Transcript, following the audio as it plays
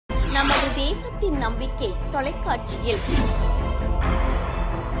தேசத்தின் நம்பிக்கை தொலைக்காட்சியில்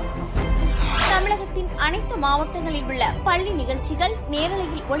தமிழகத்தின் அனைத்து மாவட்டங்களில் உள்ள பள்ளி நிகழ்ச்சிகள்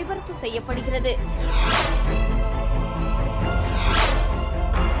நேரலையில் ஒளிபரப்பு செய்யப்படுகிறது.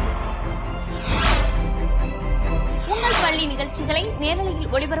 உங்கள் பள்ளி நிகழ்ச்சிகளை நேரலையில்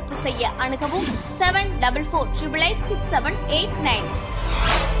ஒளிபரப்பு செய்ய அணுகவும் 7448886789.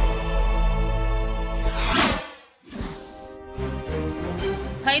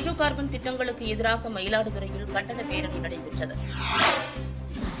 ஹைட்ரோ கார்பன் திட்டங்களுக்கு எதிராக மயிலாடுதுறையில் கண்டன பேரணி நடைபெற்றது.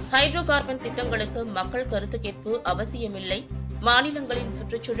 ஹைட்ரோ கார்பன் திட்டங்களுக்கு மக்கள் கருத்து கேட்பு அவசியமில்லை, மாநிலங்களின்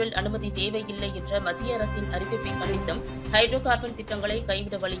சுற்றுச்சூழல் அனுமதி தேவையில்லை என்ற மத்திய அரசின் அறிவிப்பை கண்டித்தும் ஹைட்ரோ கார்பன் திட்டங்களை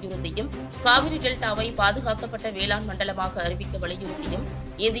கைவிட வலியுறுத்தியும் காவிரி டெல்டாவை பாதுகாக்கப்பட்ட வேளாண் மண்டலமாக அறிவிக்க வலியுறுத்தியும்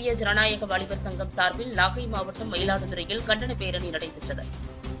இந்திய ஜனநாயக வாலிபர் சங்கம் சார்பில் நாகை மாவட்டம் மயிலாடுதுறையில் கண்டன பேரணி நடைபெற்றது.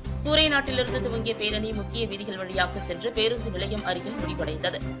 கூரை நாட்டிலிருந்து துவங்கிய பேரணி முக்கிய வீதிகள் வழியாக சென்று பேருந்து நிலையம் அருகில்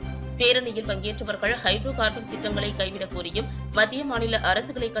முடிவடைந்தது. பேரணியில் பங்கேற்றவர்கள் ஹைட்ரோ கார்பன் திட்டங்களை கைவிடக் கோரியும் மத்திய மாநில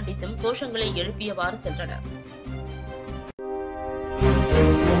அரசுகளை கண்டித்தும் கோஷங்களை எழுப்பியவாறு சென்றனர்.